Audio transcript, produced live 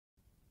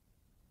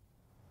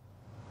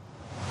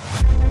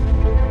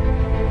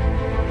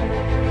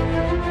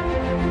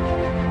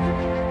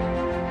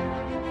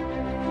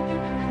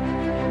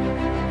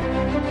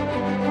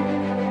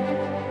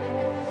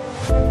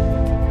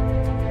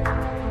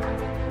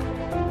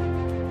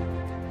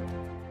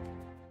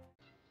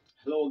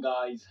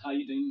guys, how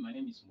you doing? My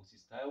name is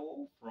Moses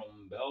Taiwo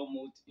from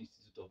Belmont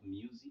Institute of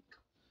Music,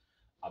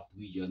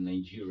 Abuja,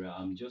 Nigeria.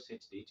 I'm just here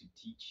today to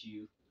teach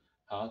you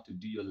how to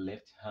do your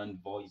left hand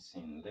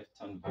voicing. Left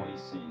hand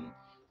voicing.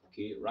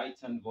 Okay, right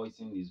hand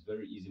voicing is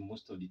very easy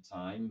most of the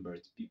time, but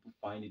people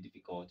find it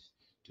difficult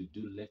to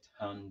do left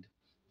hand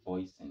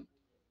voicing.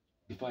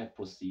 Before I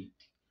proceed,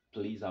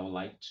 please, I would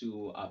like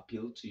to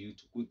appeal to you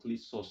to quickly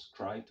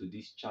subscribe to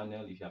this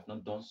channel if you have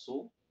not done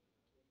so,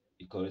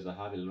 because I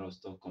have a lot of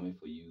stuff coming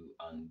for you,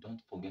 and don't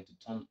forget to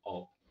turn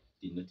up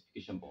the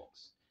notification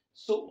box.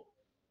 So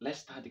let's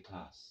start the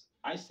class.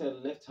 I said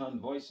left hand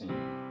voicing.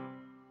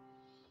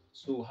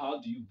 So how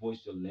do you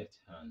voice your left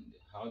hand?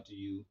 How do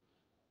you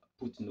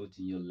put note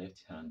in your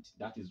left hand?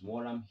 That is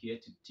what I'm here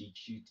to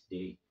teach you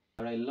today.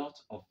 There are a lot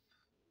of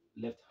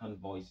left hand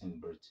voicing,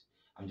 but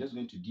I'm just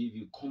going to give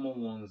you common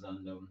ones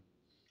and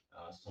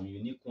some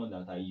unique one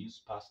that I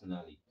use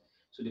personally.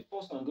 So the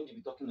first one I'm going to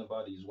be talking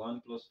about is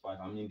 1 plus 5.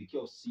 I'm in the key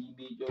of C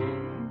major.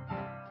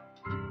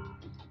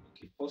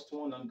 Okay, first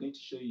one I'm going to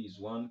show you is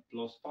 1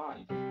 plus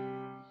 5.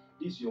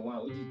 This is your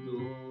 1, which is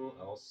Do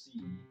or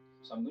C.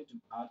 So I'm going to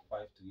add 5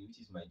 to it, which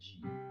is my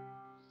G.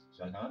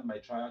 So I can add my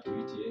triad to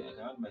it here. I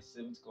can add my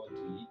 7th chord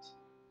to it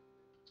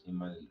in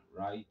my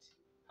right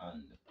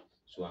hand.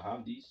 So I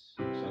have this.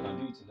 So I can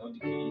do it in all the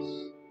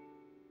keys.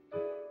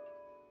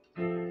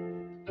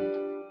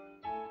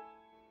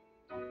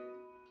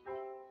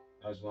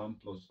 That's 1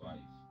 plus 5.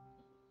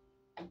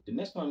 The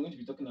next one I'm going to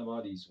be talking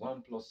about is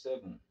 1 plus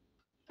 7.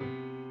 I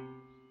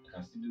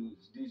can still do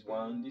this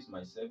one. This is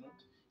my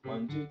 7th.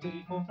 1, 2,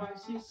 3, 4, 5,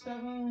 6,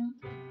 7.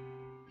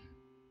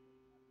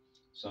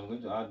 So I'm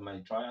going to add my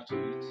triad to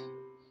it.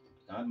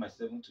 I can add my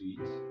 7 to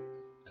it.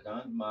 I can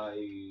add my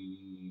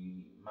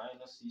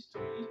minor 6 to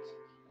it.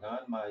 I can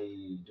add my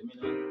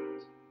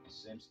dominant, the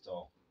same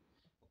stuff.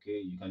 Okay,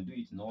 you can do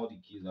it in all the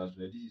keys as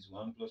well. This is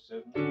 1 plus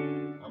 7,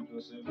 1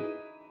 plus 7,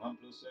 1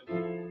 plus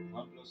 7,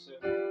 1 plus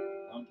 7,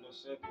 1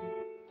 plus 7.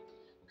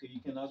 Okay,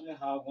 you can as well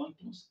have 1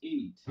 plus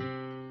 8.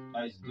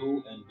 That is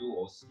Do and Do,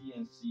 or C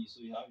and C.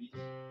 So you have it.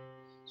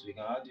 So you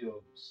can add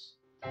your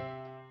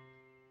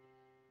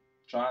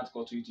triad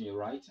chord to it in your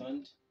right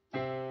hand. You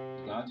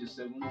can add your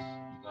 7th. You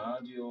can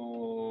add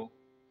your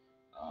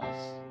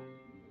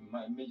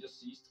major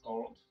 6th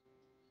chord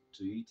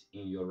to it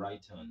in your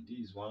right hand. This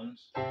is one.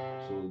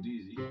 So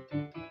this is it.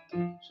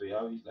 So you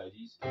have it like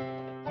this.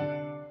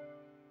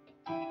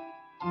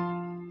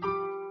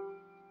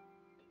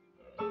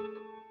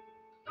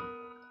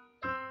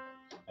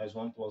 That's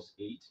 1 plus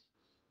 8.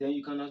 Then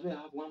you can as well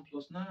have 1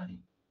 plus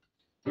 9.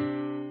 So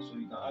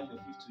you can add your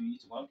 5th to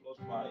it. 1 plus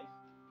 5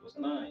 plus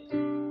 9.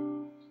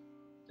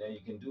 Then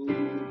you can do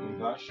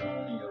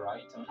inversion in your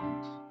right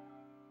hand.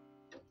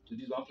 So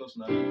this 1 plus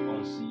 9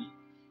 on C,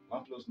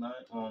 1 plus 9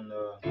 on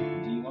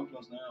D, 1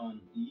 plus 9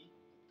 on E,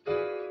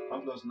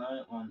 1 plus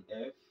 9 on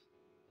F,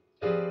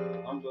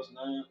 1 plus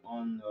 9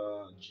 on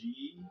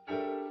G,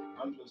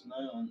 1 plus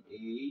 9 on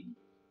A,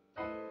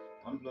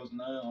 1 plus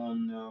 9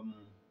 on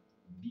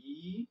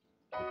B.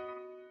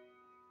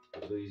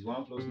 So it's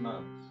 1 plus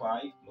 9,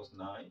 5 plus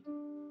 9.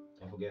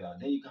 Don't forget that.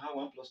 Then you can have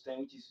 1 plus 10,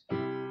 which is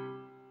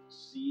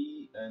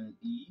C and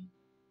E,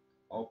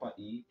 upper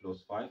E,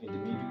 plus 5 in the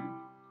middle.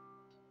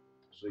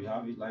 So you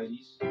have it like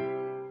this.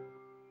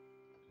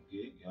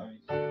 Okay, you have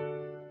it.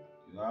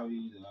 You have it.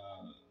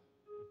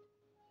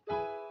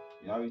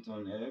 You have it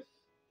on F.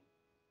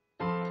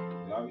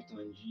 You have it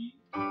on G.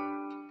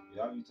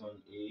 You have it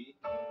on A.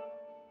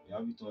 You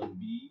have it on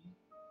B.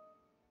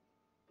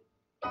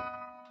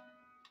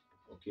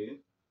 Okay.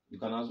 You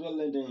can as well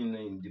let them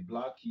in the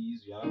black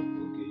keys. You have,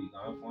 okay, you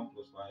can have 1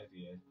 plus 5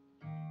 here.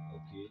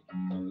 Okay,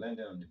 you can learn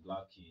them on the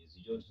black keys.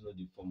 You just know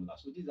the formula.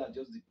 So these are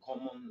just the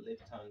common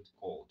left hand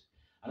chord.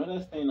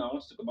 Another thing I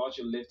want to talk about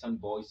your left hand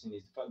voicing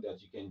is the fact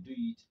that you can do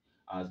it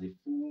as a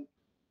full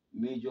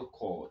major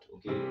chord,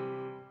 okay,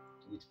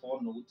 with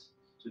 4 notes.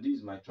 So this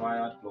is my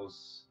triad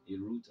plus a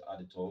root at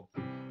the top.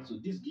 So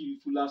this gives you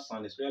fuller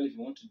sound, especially if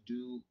you want to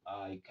do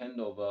a kind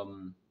of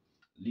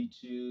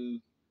little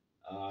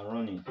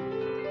running.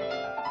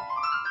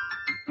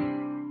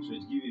 So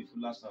it gives you a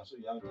fuller sound. So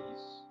you have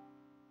this.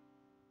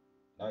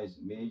 That is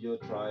major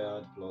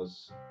triad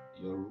plus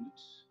your root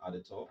at the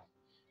top.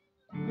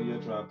 Major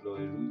triad plus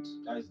a root.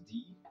 That is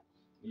D.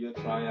 Major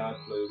triad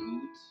plus a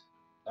root.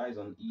 That is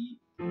on E.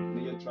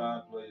 Major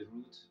triad plus a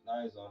root.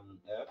 That is on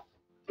F.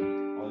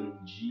 On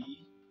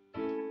G.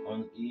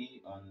 On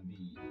A. On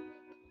B.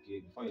 Okay,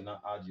 before you now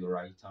add your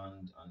right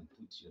hand and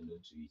put your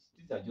note to it.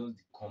 These are just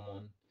the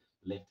common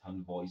left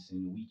hand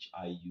voicing which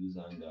I use,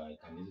 and I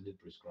can easily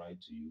prescribe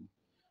to you,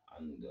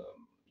 and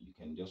you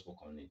can just work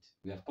on it.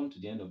 We have come to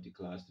the end of the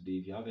class today.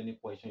 If you have any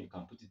question, you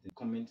can put it in the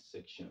comment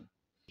section.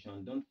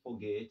 And don't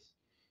forget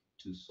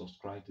to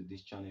subscribe to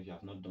this channel if you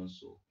have not done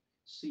so.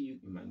 See you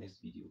in my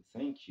next video.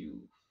 Thank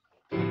you.